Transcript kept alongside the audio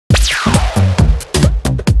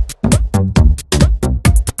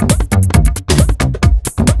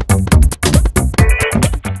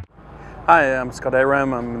Hi, I'm Scott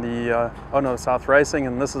Aram. I'm the owner of South Racing,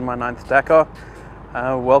 and this is my 9th Dakar.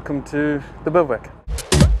 Welcome to the bivouac.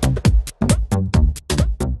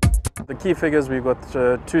 The key figures: we've got 2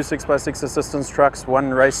 6x6 assistance trucks,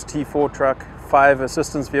 1 race T4 truck, 5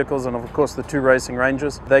 assistance vehicles, and of course the 2 racing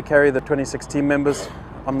Rangers. They carry the 26 team members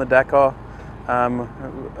on the Dakar.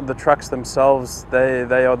 The trucks themselves,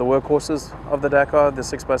 they are the workhorses of the Dakar. The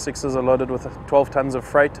 6x6s are loaded with 12 tons of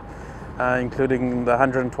freight, including the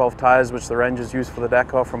 112 tyres which the Rangers use for the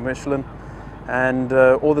Dakar from Michelin, and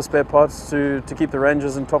all the spare parts to keep the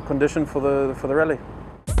Rangers in top condition for the rally.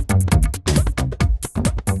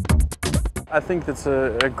 I think it's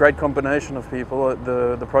a great combination of people.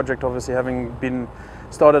 The project obviously having been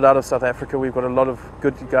started out of South Africa, we've got a lot of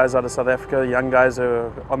good guys out of South Africa, young guys who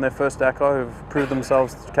are on their first Dakar who've proved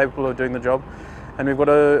themselves capable of doing the job. And we've got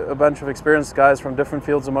a bunch of experienced guys from different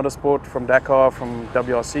fields of motorsport, from Dakar, from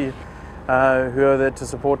WRC, who are there to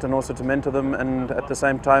support and also to mentor them, and at the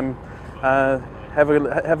same time have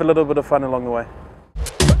a little bit of fun along the way.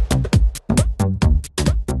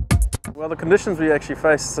 Well, the conditions we actually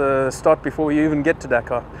face start before we even get to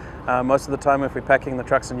Dakar. Most of the time, if we're packing the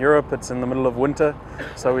trucks in Europe, it's in the middle of winter,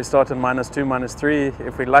 so we start in -2, -3.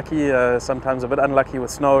 If we're lucky, sometimes a bit unlucky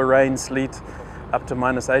with snow, rain, sleet, up to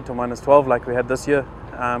 -8 or -12 like we had this year.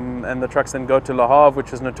 And the trucks then go to Le Havre,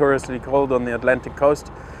 which is notoriously cold on the Atlantic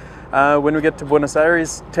coast. When we get to Buenos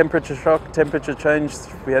Aires, temperature shock, temperature change.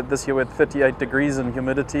 This year we had 38 degrees and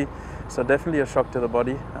humidity, so definitely a shock to the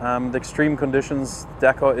body. The extreme conditions,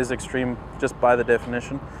 Dakar is extreme just by the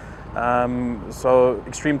definition. So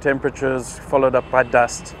extreme temperatures followed up by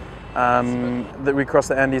dust. We cross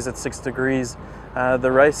the Andes at 6 degrees.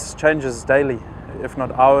 The race changes daily, if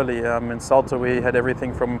not hourly. In Salta we had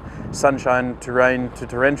everything from sunshine to rain to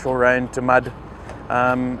torrential rain to mud.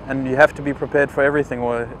 And you have to be prepared for everything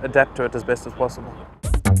or adapt to it as best as possible.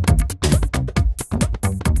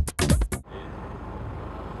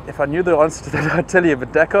 If I knew the answer to that, I'd tell you,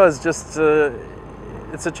 but Dakar is just,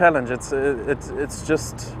 it's a challenge. It's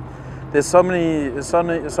just, there's so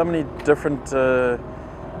many different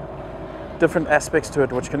aspects to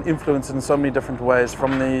it which can influence in so many different ways,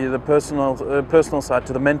 from the personal side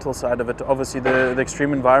to the mental side of it. Obviously the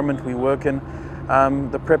extreme environment we work in.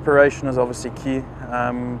 The preparation is obviously key.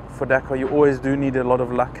 For Dakar you always do need a lot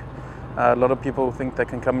of luck. A lot of people think they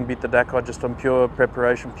can come and beat the Dakar just on pure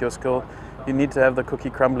preparation, pure skill. You need to have the cookie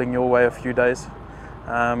crumbling your way a few days.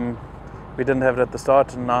 We didn't have it at the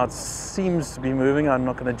start, and now it seems to be moving. I'm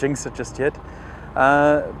not going to jinx it just yet.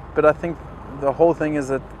 But I think the whole thing is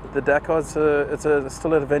that the Dakar is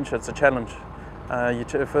still an adventure, it's a challenge.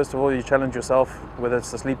 First of all, you challenge yourself, whether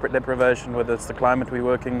it's the sleep deprivation, whether it's the climate we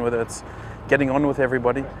work in, whether it's getting on with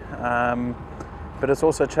everybody. But it's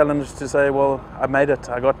also a challenge to say, well, I made it.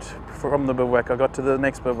 I got from the bivouac, I got to the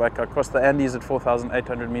next bivouac, I crossed the Andes at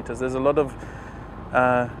 4,800 meters. There's a lot of,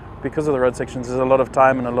 because of the road sections, there's a lot of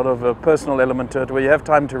time and a lot of personal element to it where you have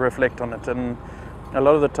time to reflect on it. And a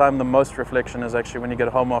lot of the time, the most reflection is actually when you get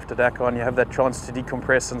home after Dakar and you have that chance to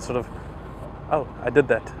decompress and sort of, oh, I did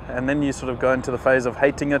that. And then you sort of go into the phase of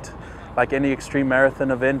hating it, like any extreme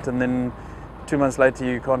marathon event, and then 2 months later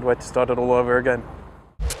you can't wait to start it all over again.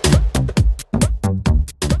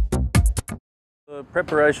 The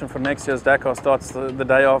preparation for next year's Dakar starts the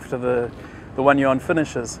day after the 1 year on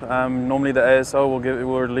finishes. Normally the ASO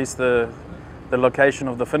will release the location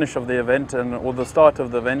of the finish of the event or the start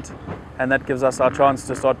of the event, and that gives us our chance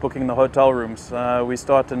to start booking the hotel rooms. We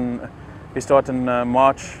start in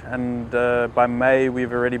March, and by May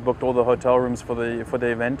we've already booked all the hotel rooms for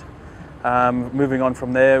the event. Moving on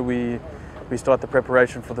from there, we start the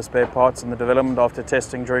preparation for the spare parts and the development after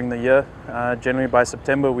testing during the year. Generally by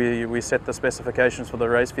September we set the specifications for the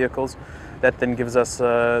race vehicles. That then gives us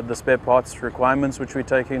the spare parts requirements which we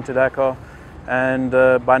take into Dakar. And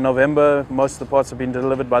by November most of the parts have been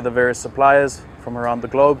delivered by the various suppliers from around the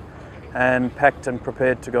globe and packed and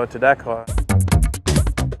prepared to go to Dakar.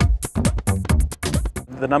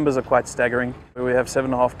 The numbers are quite staggering. We have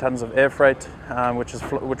 7.5 tons of air freight,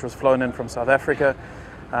 which was flown in from South Africa,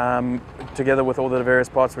 together with all the various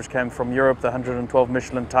parts which came from Europe, the 112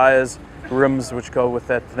 Michelin tyres, rims which go with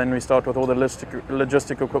that. Then we start with all the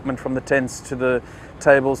logistic equipment, from the tents to the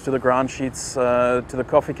tables to the ground sheets to the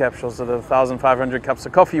coffee capsules, to the 1,500 cups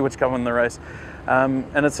of coffee which come in the race.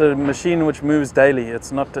 And it's a machine which moves daily.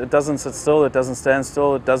 It doesn't sit still, it doesn't stand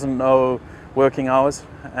still, it doesn't know working hours,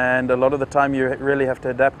 and a lot of the time you really have to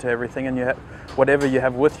adapt to everything, and whatever you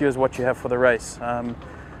have with you is what you have for the race.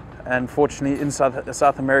 And fortunately in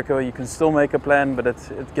South America you can still make a plan, but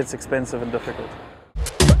it gets expensive and difficult.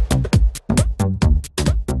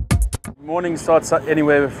 Morning starts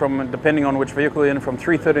anywhere from, depending on which vehicle you're in, from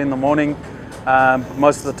 3:30 in the morning.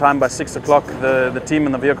 Most of the time by 6 o'clock the team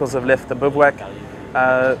and the vehicles have left the bivouac.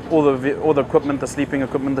 All the equipment, the sleeping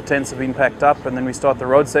equipment, the tents have been packed up, and then we start the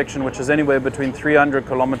road section, which is anywhere between 300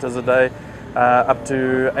 kilometers a day up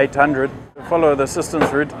to 800. We follow the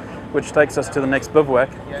assistance route, which takes us to the next bivouac.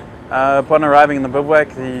 Upon arriving in the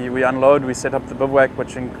bivouac, we unload, we set up the bivouac,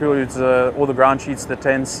 which includes all the ground sheets, the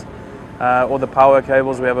tents, all the power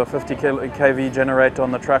cables. We have a 50 kV generator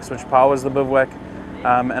on the trucks which powers the bivouac,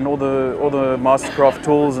 and all the Mastercraft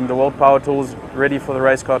tools and DeWalt power tools ready for the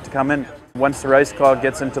race car to come in. Once the race car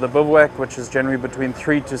gets into the bivouac, which is generally between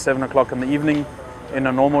 3 to 7 o'clock in the evening in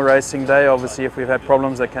a normal racing day, obviously if we've had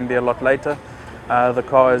problems that can be a lot later, the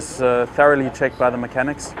car is thoroughly checked by the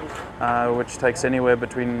mechanics, which takes anywhere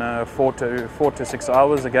between 4 to 6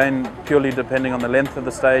 hours, again purely depending on the length of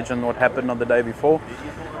the stage and what happened on the day before.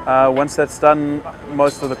 Once that's done,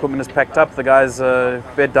 most of the equipment is packed up, the guys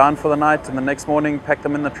bed down for the night, and the next morning pack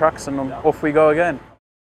them in the trucks and off we go again.